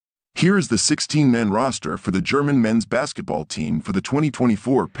Here is the 16-man roster for the German men's basketball team for the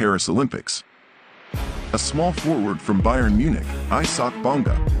 2024 Paris Olympics. A small forward from Bayern Munich, Isaac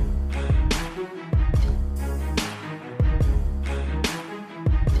Bonga.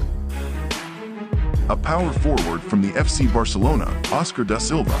 A power forward from the FC Barcelona, Oscar da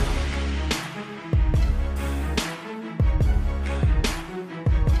Silva.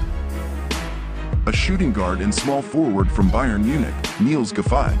 A shooting guard and small forward from Bayern Munich, Niels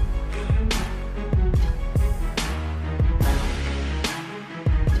Giffey.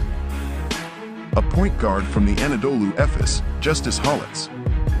 A point guard from the Anadolu Efes, Justus Hollatz.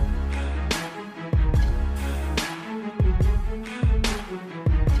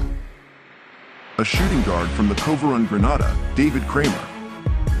 A shooting guard from the Covarun Granada, David Krämer.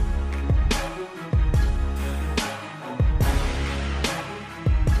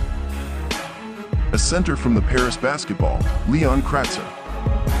 A center from the Paris basketball, Leon Kratzer.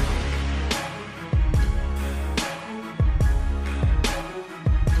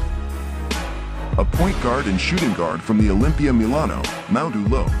 A point guard and shooting guard from the Olimpia Milano, Maodo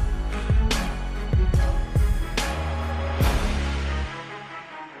Lô.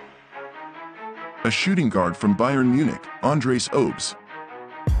 A shooting guard from Bayern Munich, Andreas Obst.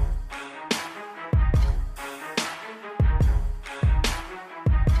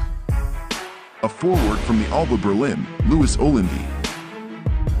 A forward from the Alba Berlin, Olinde.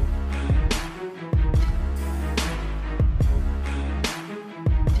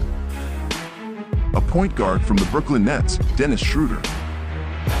 A point guard from the Brooklyn Nets, Dennis Schröder.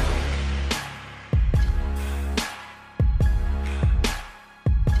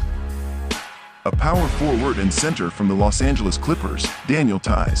 A power forward and center from the Los Angeles Clippers,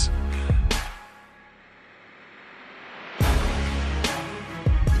 Theis.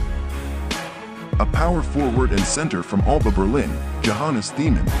 A power forward and center from Alba Berlin, Johannes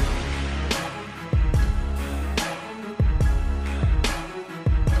Thiemann.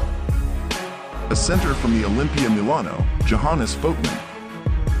 A center from the Olimpia Milano, Johannes Voigtmann.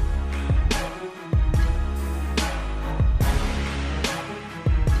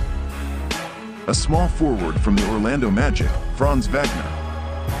 A small forward from the Orlando Magic, Franz Wagner.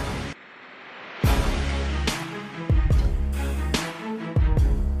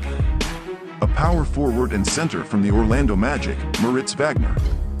 A power forward and center from the Orlando Magic, Moritz Wagner.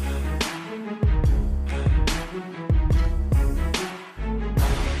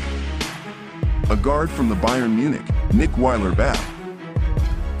 A guard from the Bayern Munich, Weiler-Babb.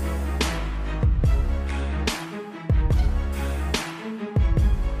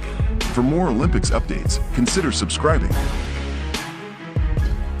 For more Olympics updates, consider subscribing.